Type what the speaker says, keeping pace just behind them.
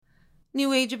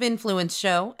New Age of Influence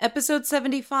Show, Episode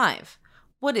 75.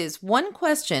 What is one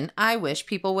question I wish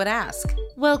people would ask?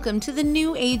 Welcome to the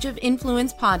New Age of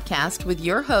Influence podcast with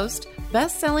your host,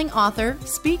 best-selling author,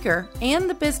 speaker, and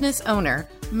the business owner,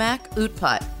 Mac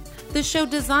Utpat. The show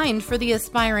designed for the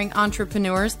aspiring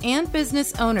entrepreneurs and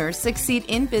business owners succeed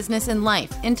in business and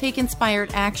life and take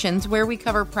inspired actions where we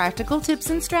cover practical tips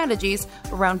and strategies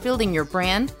around building your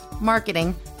brand,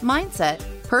 marketing, mindset,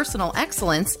 personal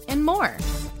excellence, and more.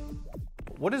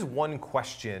 What is one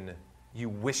question you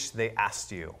wish they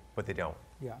asked you, but they don't?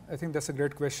 Yeah, I think that's a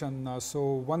great question.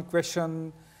 So one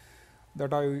question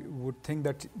that I would think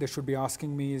that they should be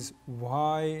asking me is,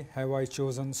 why have I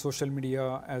chosen social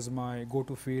media as my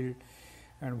go-to field,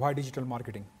 and why digital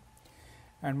marketing?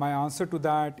 And my answer to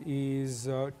that is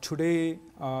today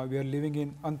we are living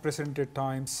in unprecedented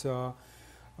times.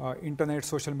 Internet,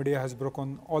 social media has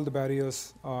broken all the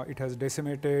barriers. It has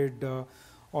decimated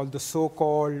all the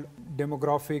so-called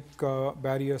demographic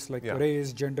barriers like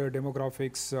race, gender,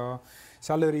 demographics,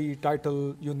 salary,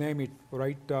 title, you name it,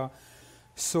 right?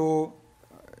 So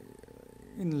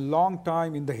in long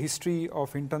time in the history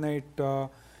of internet,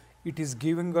 it is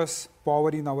giving us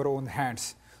power in our own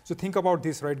hands. So think about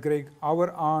this, right, Greg?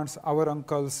 Our aunts, our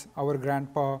uncles, our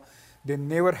grandpa, they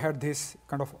never had this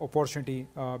kind of opportunity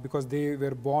because they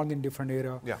were born in different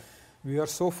era. Yeah. We are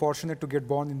so fortunate to get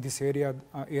born in this era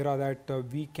that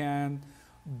we can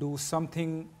do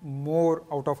something more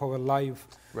out of our life.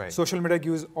 Right. Social media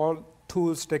gives all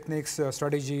tools, techniques,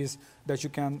 strategies that you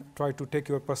can try to take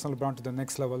your personal brand to the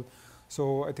next level.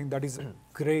 So I think that is a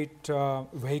great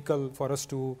vehicle for us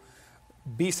to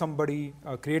be somebody,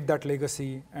 create that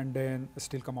legacy, and then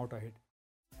still come out ahead.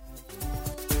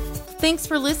 Thanks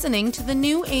for listening to the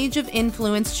New Age of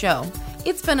Influence show.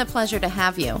 It's been a pleasure to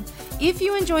have you. If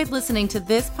you enjoyed listening to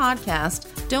this podcast,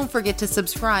 don't forget to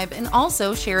subscribe and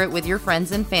also share it with your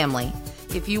friends and family.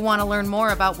 If you want to learn more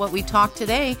about what we talked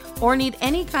today or need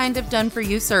any kind of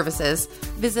done-for-you services,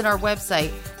 visit our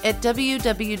website at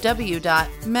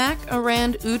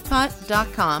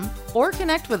www.macarandutpat.com or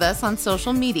connect with us on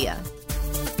social media.